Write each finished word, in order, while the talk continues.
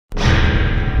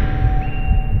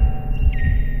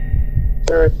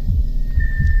Do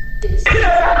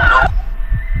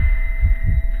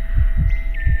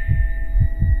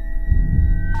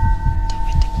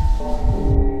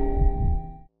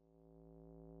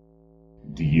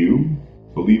you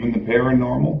believe in the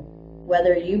paranormal?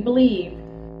 Whether you believe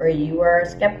or you are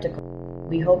skeptical,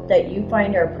 we hope that you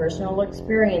find our personal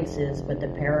experiences with the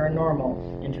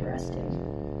paranormal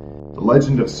interesting. The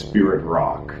legend of Spirit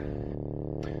Rock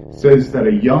says that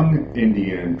a young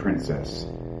Indian princess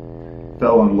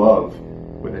fell in love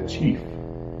with a chief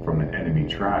from an enemy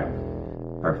tribe.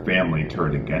 Her family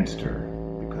turned against her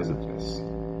because of this.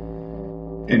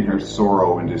 In her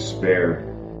sorrow and despair,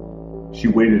 she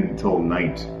waited until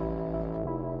night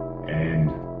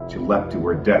and she leapt to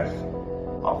her death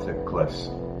off the cliffs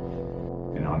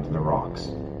and onto the rocks.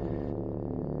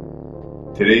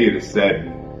 Today it is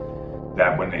said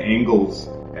that when the angles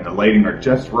and the lighting are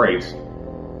just right,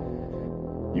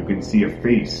 you can see a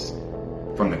face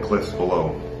from the cliffs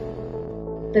below.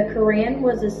 The Corran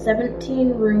was a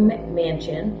 17-room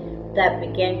mansion that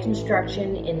began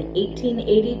construction in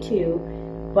 1882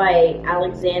 by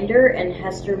Alexander and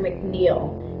Hester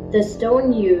McNeil. The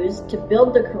stone used to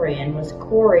build the Corran was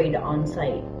quarried on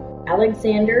site.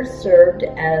 Alexander served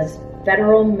as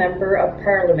Federal Member of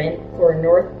Parliament for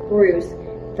North Bruce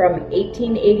from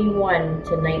 1881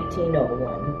 to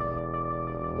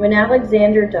 1901. When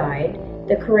Alexander died,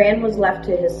 the Corran was left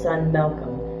to his son Malcolm.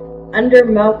 Under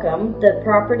Malcolm, the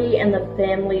property and the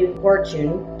family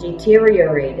fortune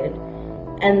deteriorated,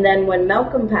 and then when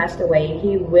Malcolm passed away,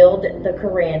 he willed the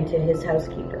Corran to his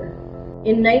housekeeper.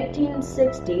 In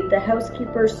 1960, the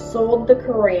housekeeper sold the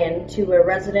Corran to a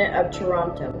resident of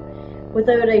Toronto.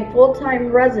 Without a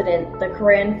full-time resident, the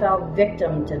Corran fell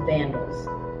victim to vandals.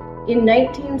 In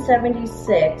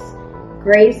 1976,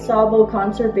 Gray Sawbo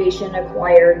Conservation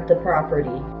acquired the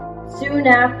property. Soon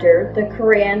after, the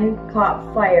Corran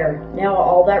caught fire. Now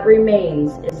all that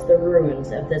remains is the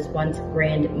ruins of this once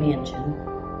grand mansion.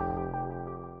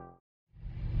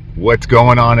 What's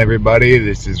going on, everybody?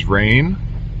 This is Rain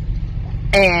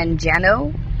And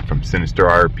Jano from Sinister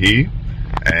RP,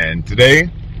 and today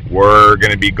we're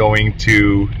going to be going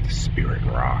to Spirit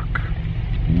Rock.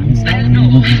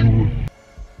 Ooh.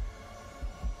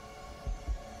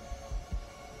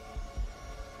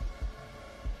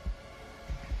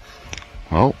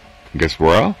 Well, I guess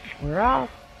we're off. We're off.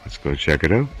 Let's go check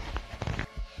it out.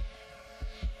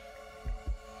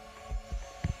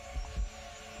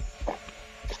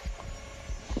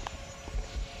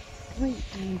 Wait,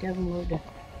 I download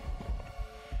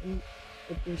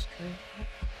the boost trail.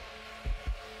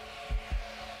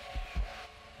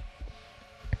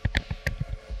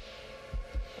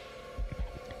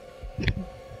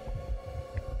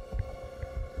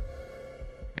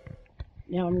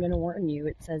 Now I'm going to warn you,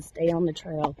 it says stay on the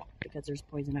trail because there's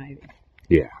poison ivy.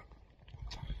 Yeah.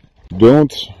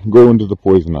 Don't go into the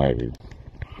poison ivy.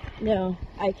 No,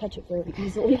 I catch it very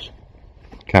easily.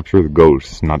 Capture the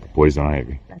ghosts, not the poison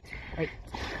ivy. That's right.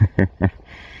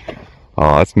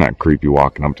 Oh, that's not creepy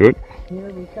walking up to it.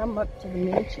 Here we come up to the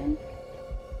mansion.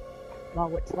 Well,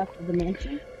 what's left of the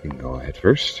mansion. You can go ahead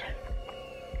first.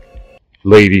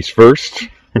 Ladies first.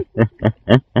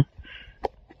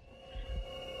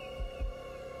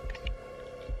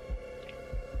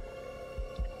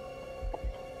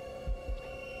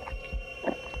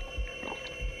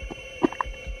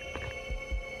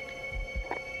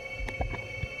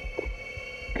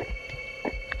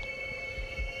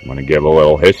 Want to give a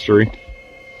little history?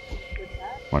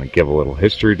 Want to give a little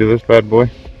history to this bad boy?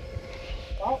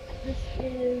 Well, this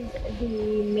is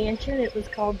the mansion. It was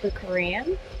called the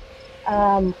Corran.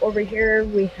 Over here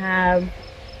we have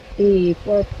the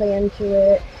floor plan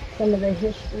to it, some of the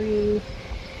history.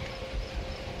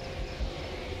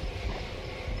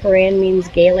 Corran means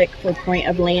Gaelic for point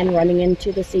of land running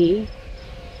into the sea.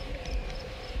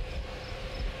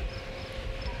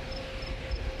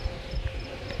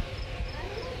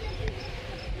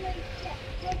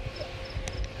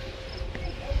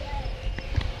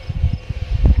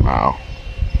 Wow.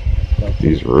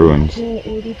 These ruins.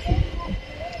 1982.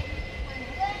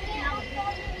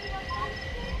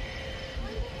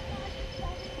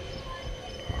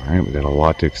 Alright, we got a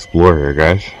lot to explore here,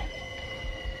 guys.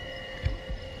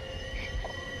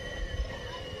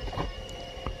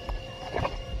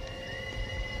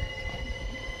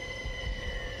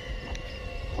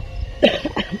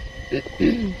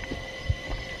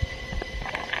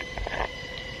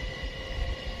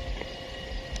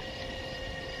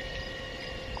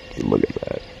 Look at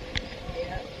that.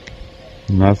 Yeah.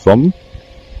 Isn't that something?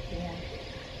 Yeah.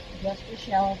 Just a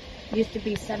shell. Used to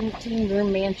be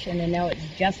 17-room mansion, and now it's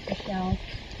just a shell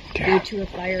due to a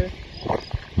fire.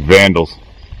 Vandals.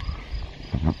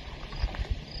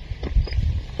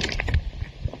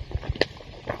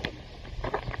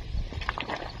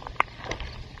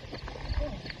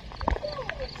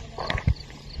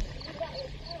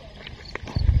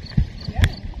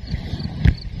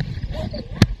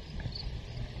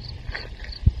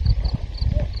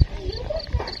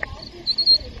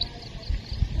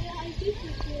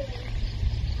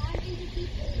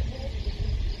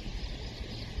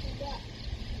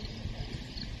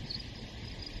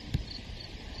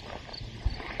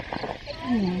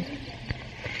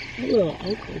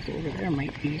 oak wood over there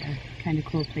might be a kind of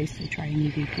cool place to try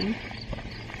an EVP.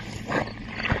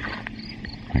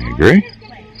 I agree.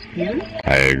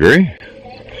 I agree.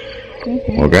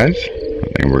 Well, guys,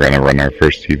 I think we're going to run our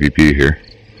first EVP here.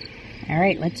 All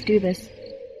right, let's do this.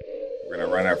 We're going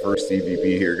to run our first EVP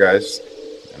here, guys.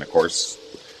 And of course,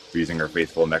 we're using our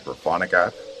faithful necrophonic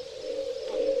app.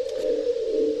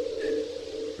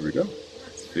 Here we go.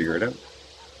 Let's figure it out.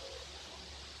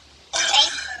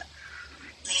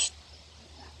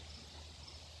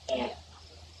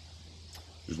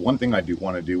 There's one thing I do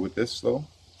want to do with this, though.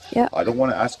 Yeah. I don't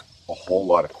want to ask a whole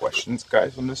lot of questions,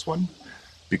 guys, on this one,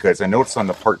 because I noticed on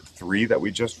the part 3 that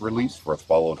we just released, Forth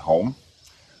Followed Home,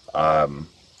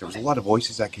 there was a lot of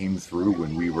voices that came through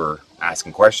when we were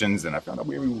asking questions, and I found out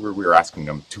we were asking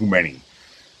them too many.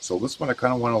 So this one, I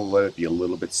kind of want to let it be a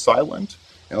little bit silent,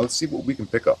 and let's see what we can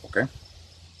pick up, okay?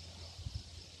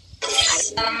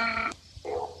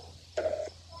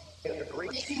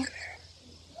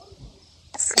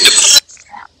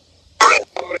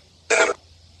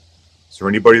 Is there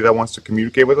anybody that wants to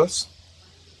communicate with us?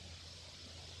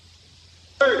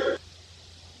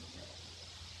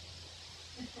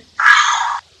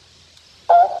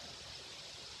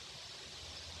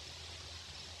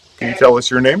 Can you tell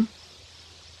us your name?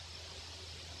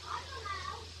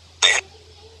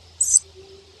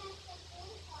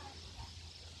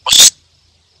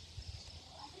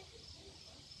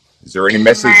 Is there any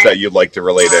message that you'd like to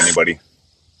relay to anybody?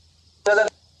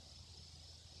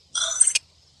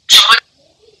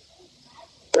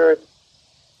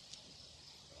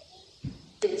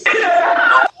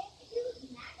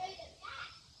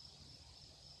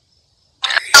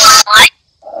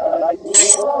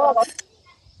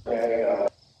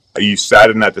 Are you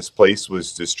saddened that this place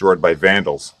was destroyed by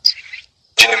vandals?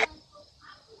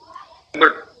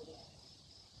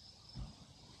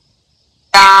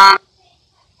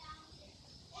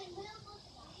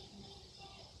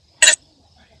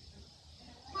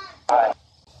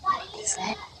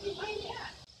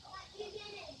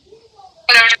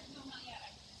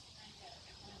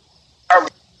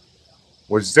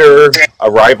 Was there a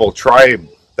rival tribe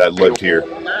that lived here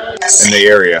in the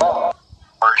area?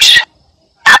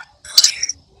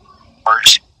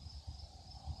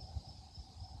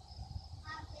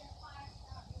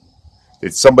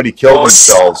 Did somebody kill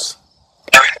themselves?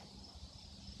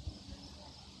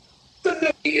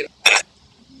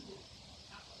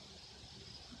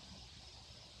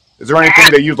 Is there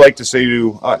anything that you'd like to say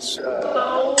to us?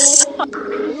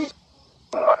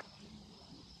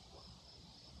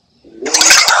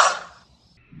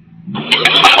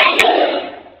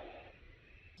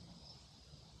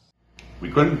 We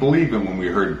couldn't believe it when we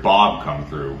heard Bob come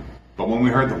through, but when we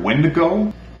heard the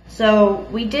Wendigo... So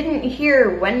we didn't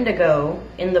hear Wendigo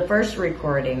in the first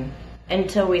recording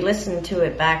until we listened to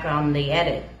it back on the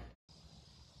edit.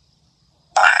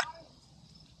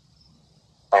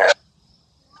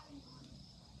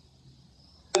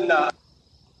 Okay,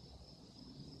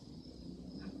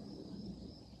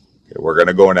 we're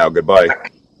gonna go now. Goodbye.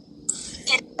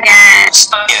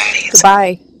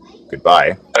 Goodbye.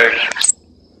 Goodbye.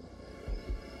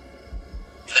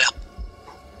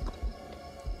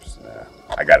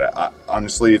 I gotta,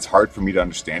 honestly, it's hard for me to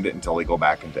understand it until I go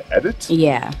back into edit.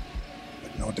 Yeah.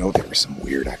 But no doubt there was some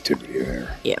weird activity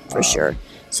there. Yeah, for sure.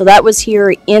 So that was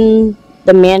here in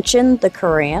the mansion, the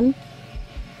Corran.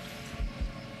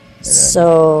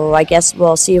 So I guess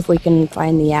we'll see if we can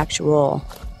find the actual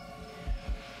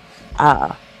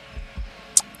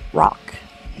rock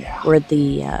where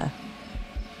the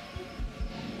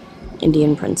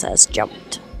Indian princess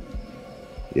jumped.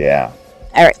 Yeah.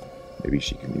 All right. Maybe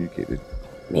she communicated.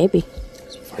 Maybe.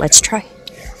 Let's try.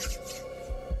 Yeah.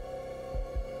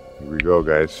 Here we go,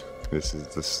 guys. This is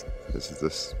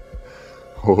this.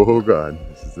 Oh God,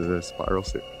 this is the spiral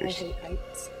staircase. I hate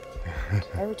heights. Did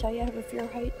I ever tell you I have a fear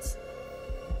of heights?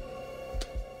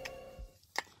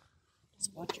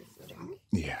 Just watch your footing.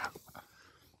 Yeah.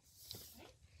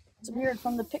 It's weird.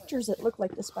 From the pictures, it looked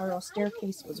like the spiral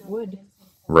staircase was wood.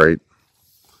 Right.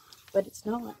 But it's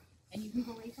not. And you can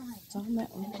go right behind. It's all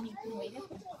metal. And then you can wait up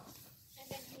there. And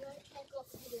then you can't go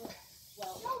through the...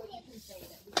 Well, you can say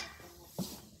that.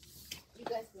 You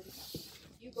guys go.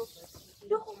 You go first.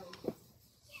 No.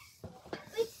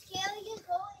 Which scale are you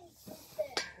going to?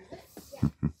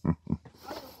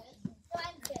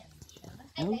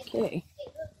 Okay.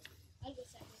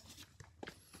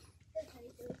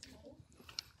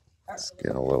 Let's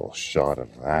get a little shot of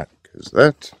that, because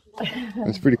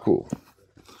that's pretty cool.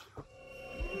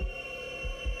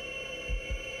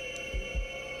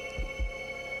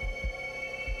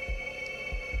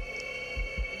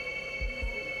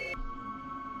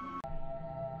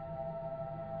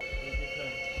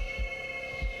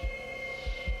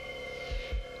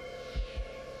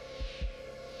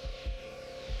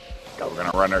 Yeah, we're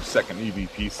gonna run our second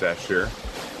EVP sesh here.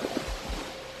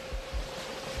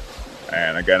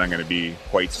 And again, I'm gonna be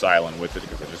quite silent with it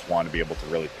because I just want to be able to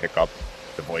really pick up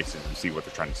the voices and see what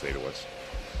they're trying to say to us.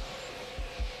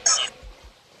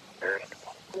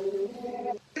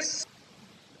 Is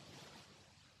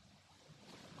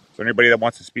there anybody that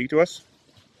wants to speak to us?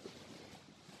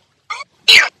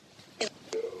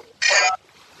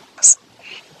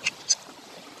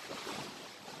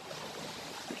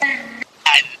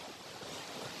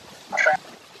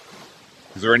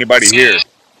 Is there anybody here?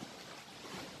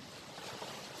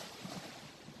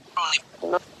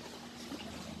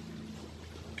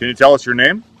 Can you tell us your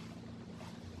name?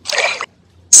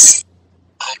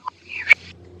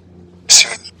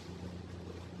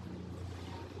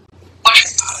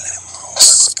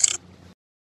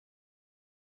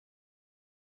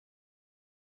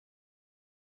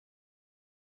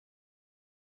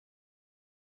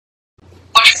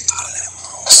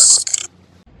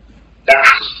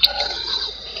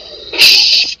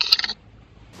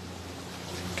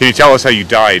 Can you tell us how you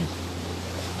died?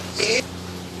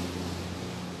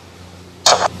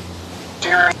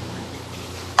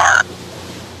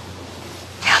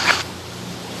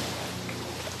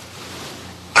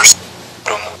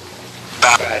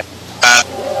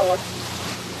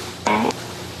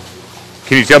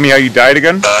 Can you tell me how you died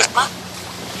again?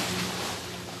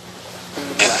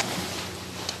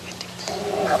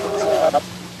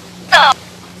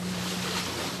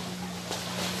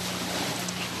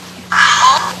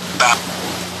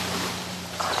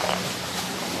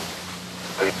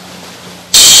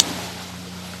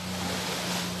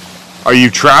 Are you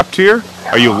trapped here?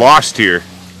 Are you lost here?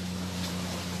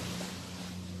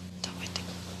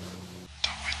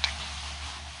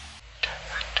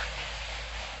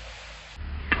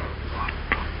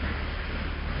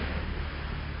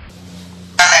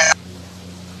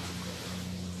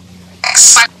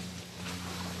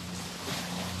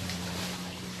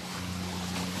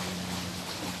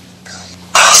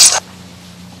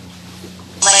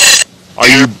 Are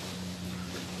you...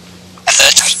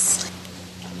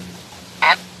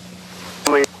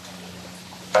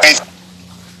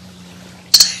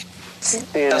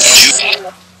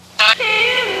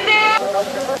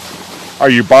 Are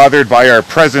you bothered by our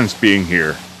presence being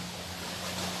here?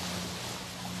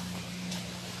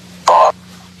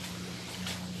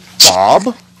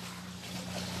 Bob?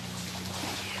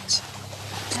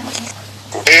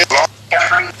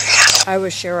 I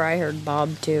was sure I heard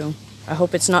Bob too. I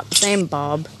hope it's not the same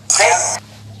Bob.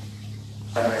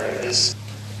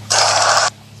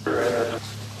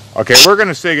 Okay, we're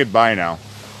gonna say goodbye now.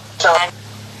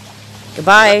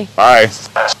 Goodbye. Bye.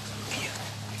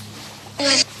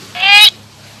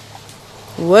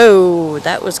 Whoa,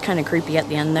 that was kind of creepy at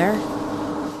the end there.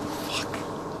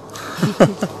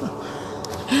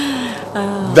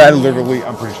 That literally,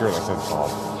 I'm pretty sure that said Bob.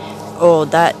 Oh,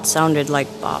 that sounded like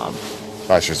Bob.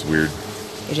 That's just weird.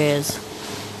 It is.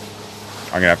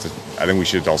 I'm gonna have to, I think we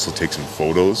should also take some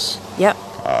photos. Yep.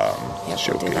 Yep,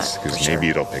 showcase, because maybe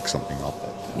it'll pick something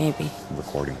up. Maybe.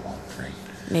 Recording won't, right?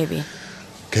 Maybe.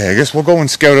 Okay, I guess we'll go and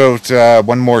scout out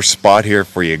one more spot here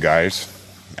for you guys.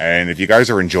 And if you guys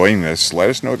are enjoying this, let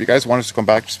us know if you guys want us to come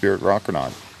back to Spirit Rock or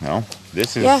not. No?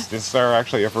 This is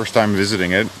actually our first time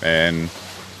visiting it, and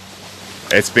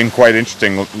it's been quite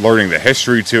interesting learning the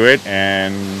history to it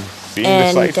and seeing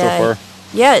the site so far.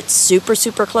 Yeah, it's super,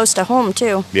 super close to home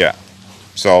too. Yeah.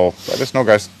 So let us know,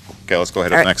 guys. Okay, let's go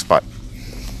ahead to the next spot.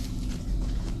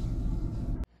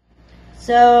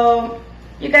 So,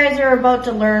 you guys are about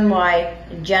to learn why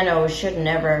Jeno should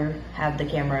never have the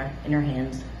camera in her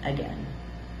hands again.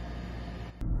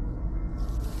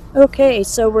 Okay,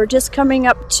 so we're just coming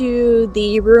up to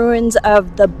the ruins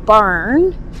of the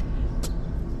barn.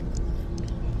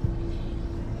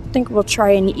 I think we'll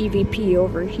try an EVP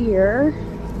over here.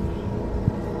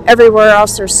 Everywhere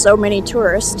else there's so many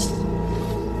tourists.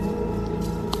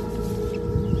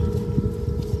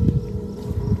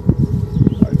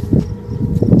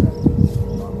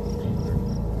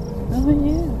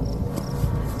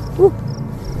 Ooh,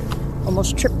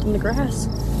 almost tripped in the grass.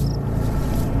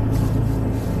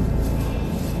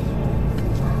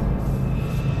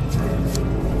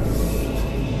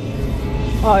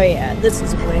 Oh yeah, this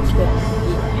is wicked.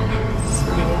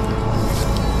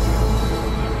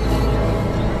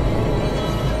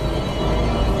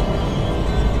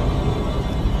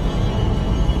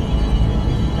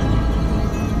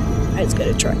 I just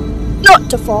gotta try not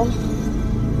to fall.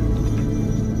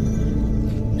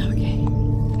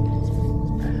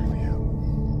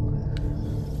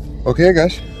 Okay,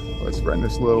 guys, let's run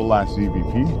this little last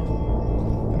EVP,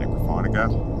 the Necrophonica.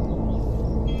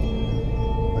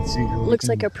 Let's see who Looks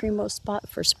like a primo spot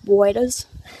for spiders.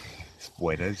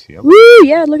 Spiders, yep. Woo!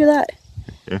 Yeah, look at that.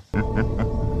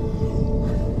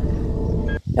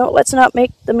 No, let's not make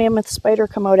the mammoth spider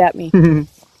come out at me.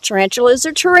 Tarantulas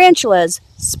are tarantulas.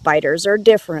 Spiders are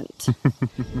different. All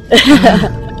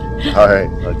right,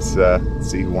 let's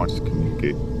see who wants to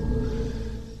communicate.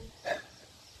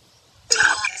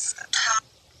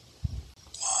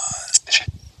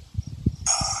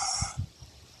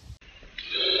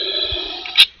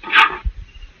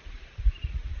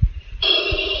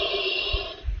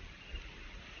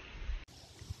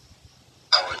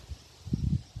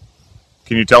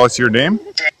 Can you tell us your name?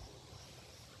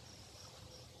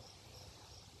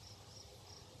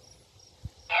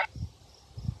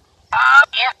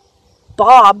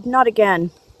 Bob, not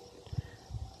again.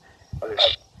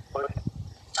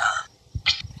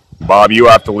 Bob, you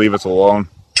have to leave us alone.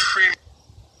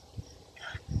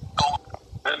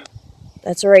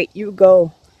 That's right, you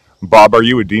go. Bob, are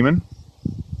you a demon?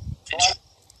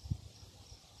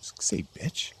 Say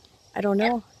bitch. I don't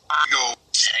know.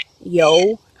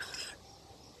 Yo.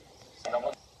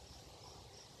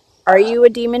 Are you a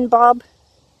demon, Bob?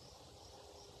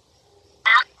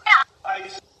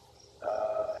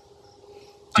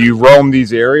 Do you roam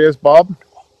these areas, Bob?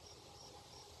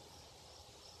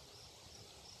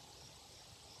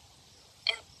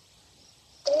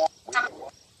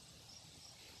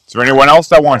 Is there anyone else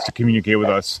that wants to communicate with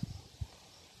us?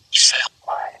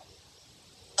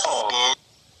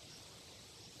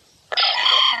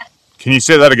 Can you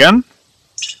say that again?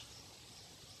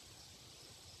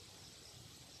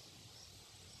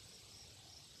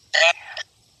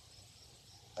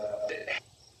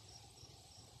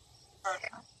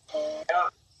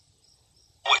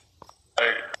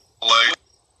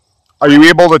 Are you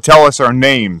able to tell us our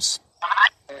names?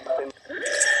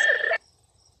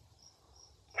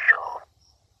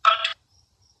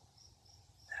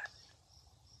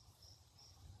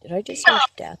 Did I just hear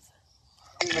death?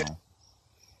 No.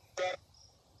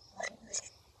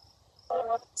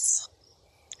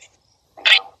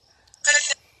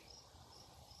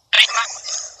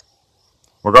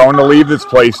 We're going to leave this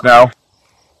place now.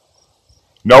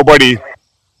 Nobody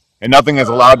and nothing is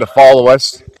allowed to follow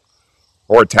us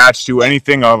or attach to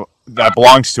anything that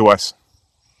belongs to us.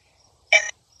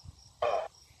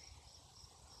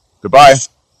 Goodbye.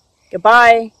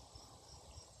 Goodbye.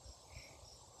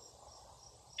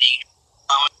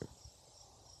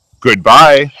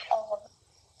 Goodbye.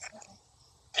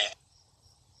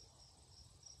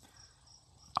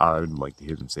 I would like to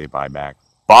hear them say bye back.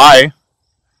 Bye.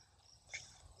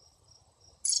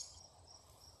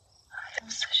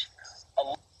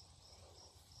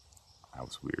 That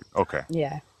was weird. Okay.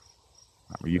 Yeah.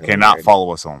 You Really cannot weird.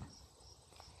 follow us home.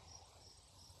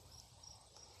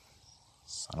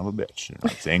 Son of a bitch. You're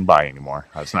not saying bye anymore.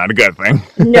 That's not a good thing.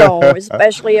 No,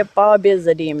 especially if Bob is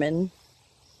a demon.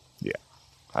 Yeah,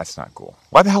 that's not cool.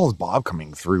 Why the hell is Bob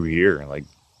coming through here? Like,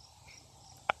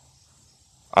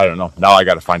 I don't know. Now I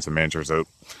got to find some answers out.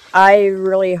 I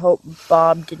really hope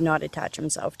Bob did not attach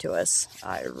himself to us.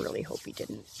 I really hope he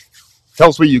didn't. Tell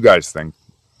us what you guys think.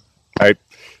 All right.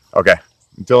 Okay.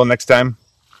 Until next time.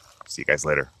 See you guys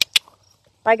later.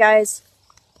 Bye, guys.